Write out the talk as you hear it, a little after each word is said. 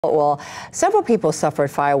Well, several people suffered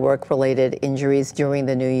firework-related injuries during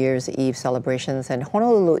the New Year's Eve celebrations, and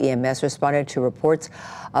Honolulu EMS responded to reports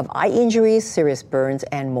of eye injuries, serious burns,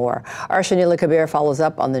 and more. Our Shanila Kabir follows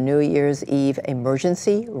up on the New Year's Eve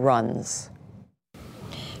emergency runs.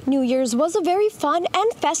 New Year's was a very fun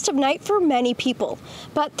and festive night for many people,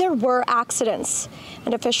 but there were accidents.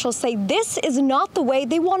 And officials say this is not the way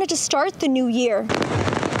they wanted to start the new year.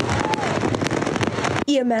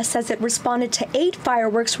 EMS says it responded to 8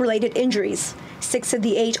 fireworks-related injuries. 6 of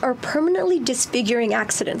the 8 are permanently disfiguring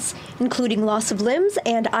accidents, including loss of limbs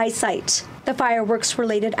and eyesight. The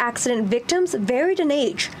fireworks-related accident victims varied in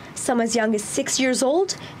age, some as young as 6 years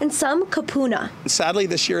old and some kapuna. Sadly,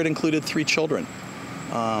 this year it included 3 children.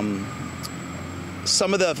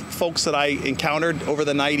 Some of the folks that I encountered over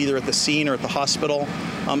the night, either at the scene or at the hospital,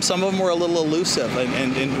 some of them were a little elusive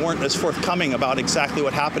and weren't as forthcoming about exactly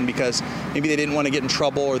what happened because maybe they didn't want to get in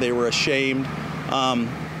trouble or they were ashamed.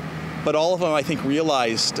 But all of them, I think,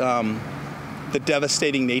 realized the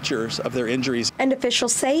devastating natures of their injuries. And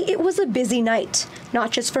officials say it was a busy night,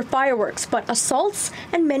 not just for fireworks, but assaults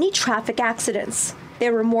and many traffic accidents.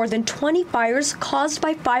 There were more than 20 fires caused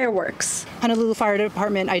by fireworks. Honolulu Fire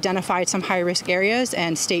Department identified some high-risk areas,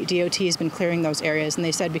 and state DOT has been clearing those areas. And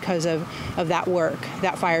they said because of that work,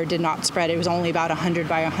 that fire did not spread. It was only about 100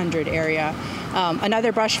 by 100 area.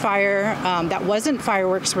 Another brush fire that wasn't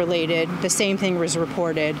fireworks related, the same thing was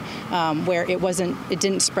reported, where it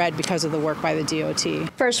didn't spread because of the work by the DOT.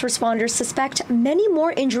 First responders suspect many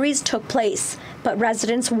more injuries took place, but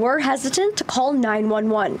residents were hesitant to call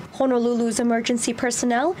 911. Honolulu's emergency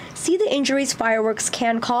personnel see the injuries fireworks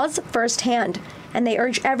can cause firsthand, and they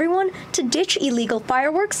urge everyone to ditch illegal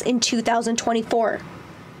fireworks in 2024.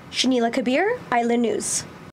 Shanila Kabir, Island News.